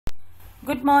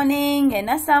Good morning and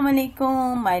Assalamu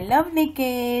alaikum, my lovely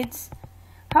kids.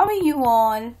 How are you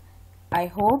all? I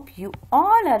hope you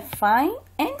all are fine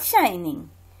and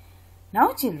shining.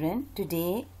 Now children,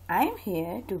 today I am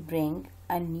here to bring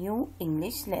a new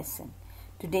English lesson.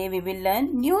 Today we will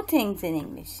learn new things in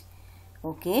English.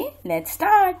 Okay, let's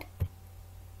start.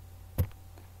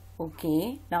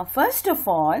 Okay, now first of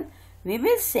all, we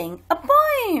will sing a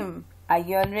poem. Are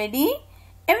you all ready?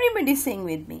 Everybody sing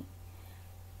with me.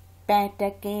 Pat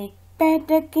a cake,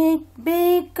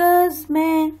 baker's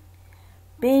man.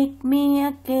 Bake me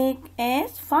a cake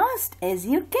as fast as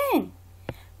you can.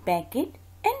 Pack it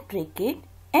and prick it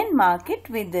and mark it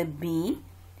with a B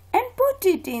and put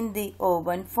it in the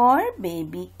oven for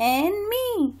baby and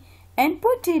me. And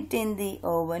put it in the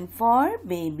oven for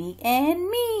baby and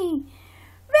me.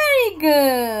 Very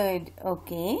good.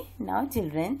 Okay, now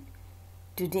children,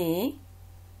 today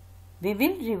we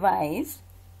will revise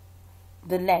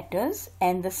the letters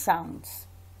and the sounds.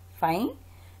 Fine.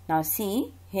 Now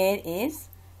see, here is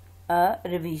a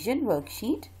revision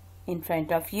worksheet in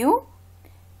front of you.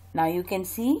 Now you can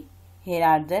see here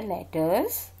are the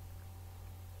letters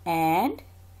and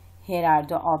here are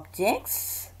the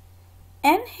objects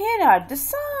and here are the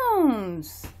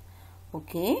sounds.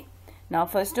 Okay. Now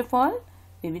first of all,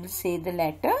 we will say the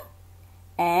letter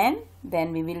and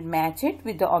then we will match it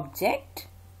with the object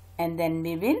and then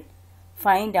we will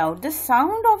find out the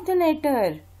sound of the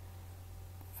letter.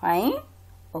 Fine.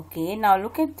 Okay, now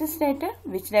look at this letter.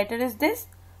 Which letter is this?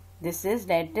 This is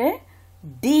letter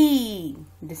D.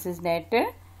 This is letter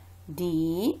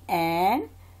D. And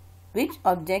which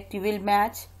object you will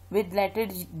match with letter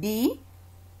D?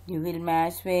 You will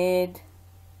match with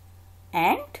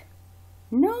ant?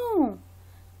 No.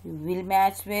 You will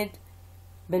match with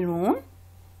balloon?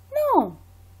 No.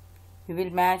 You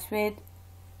will match with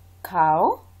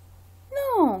cow?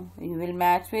 No. You will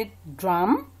match with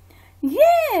drum?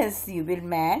 Yes, you will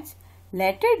match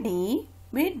letter D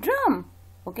with drum.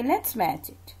 Okay, let's match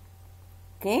it.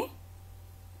 Okay.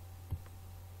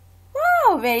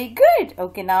 Wow, very good.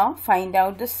 Okay, now find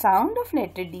out the sound of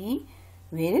letter D.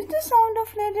 Where is the sound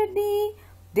of letter D?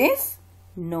 This?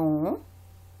 No.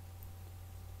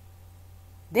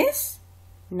 This?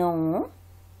 No.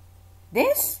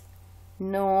 This?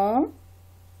 No.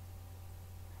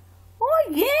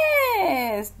 Oh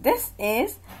yes, this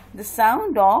is the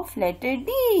sound of letter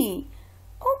D.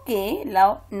 Okay,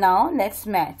 now let's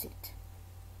match it.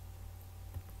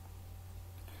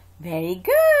 Very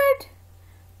good.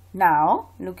 Now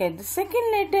look at the second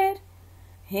letter.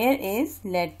 Here is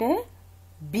letter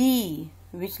B.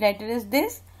 Which letter is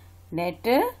this?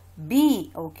 Letter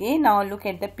B. Okay, now look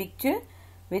at the picture.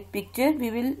 With picture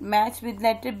we will match with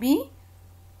letter B.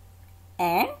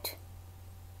 Ant?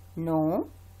 No.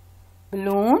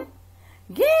 Balloon?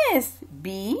 Yes,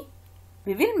 B.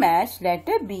 We will match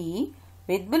letter B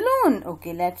with balloon.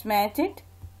 Okay, let's match it.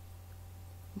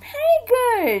 Very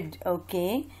good.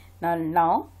 Okay,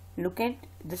 now look at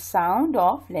the sound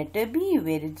of letter B.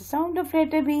 Where is the sound of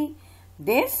letter B?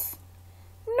 This?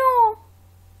 No.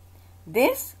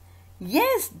 This?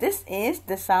 Yes, this is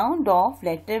the sound of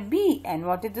letter B. And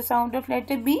what is the sound of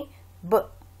letter B? B.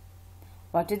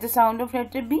 What is the sound of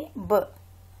letter B? B.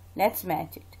 Let's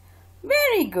match it.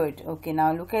 Very good. Okay,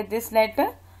 now look at this letter.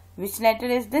 Which letter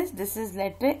is this? This is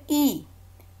letter E.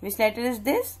 Which letter is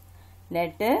this?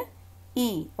 Letter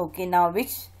E. Okay, now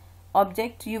which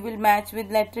object you will match with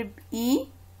letter E?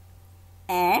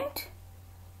 Ant?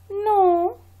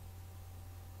 No.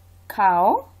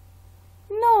 Cow?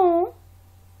 No.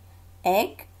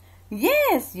 Egg?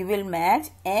 Yes, you will match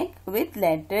egg with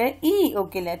letter E.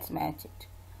 Okay, let's match it.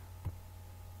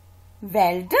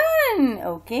 Well done.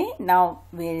 Okay, now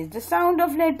where is the sound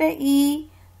of letter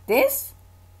E? This?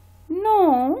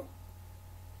 No.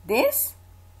 This?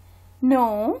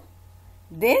 No.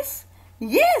 This?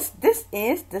 Yes, this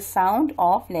is the sound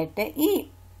of letter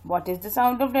E. What is the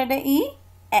sound of letter E?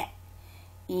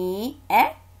 E,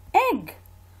 egg.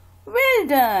 Well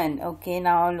done. Okay,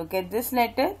 now look at this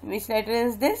letter. Which letter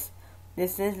is this?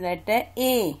 This is letter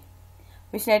A.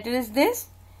 Which letter is this?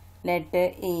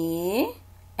 Letter A.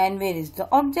 And where is the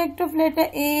object of letter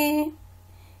A?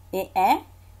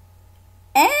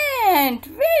 Ant.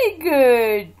 Very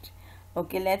good.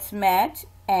 Okay, let's match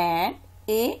A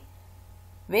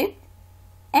with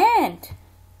ant.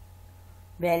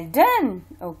 Well done.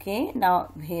 Okay,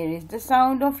 now here is the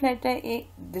sound of letter A.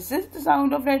 This is the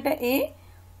sound of letter A.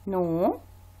 No.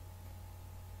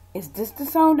 Is this the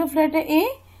sound of letter A?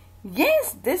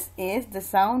 Yes, this is the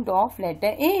sound of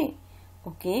letter A.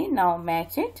 Okay, now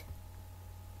match it.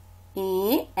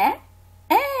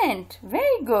 Ant.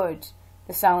 Very good.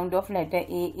 The sound of letter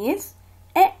A is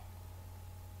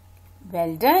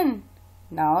Well done.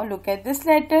 Now look at this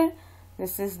letter.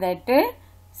 This is letter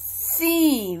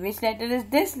C. Which letter is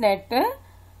this? Letter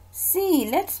C.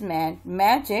 Let's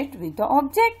match it with the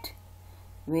object.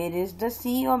 Where is the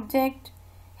C object?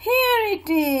 Here it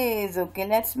is. Okay,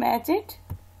 let's match it.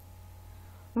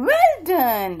 Well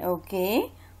done.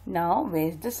 Okay. Now,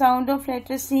 where's the sound of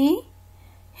letter C?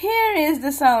 Here is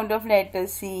the sound of letter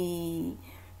C.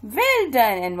 Well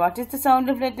done. And what is the sound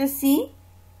of letter C?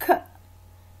 K.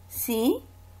 C.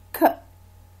 K.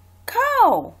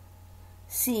 Cow.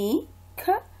 C.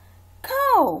 K.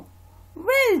 Cow.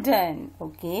 Well done.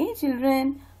 Okay,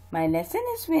 children. My lesson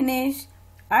is finished.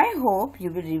 I hope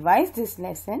you will revise this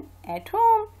lesson at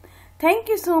home. Thank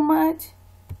you so much.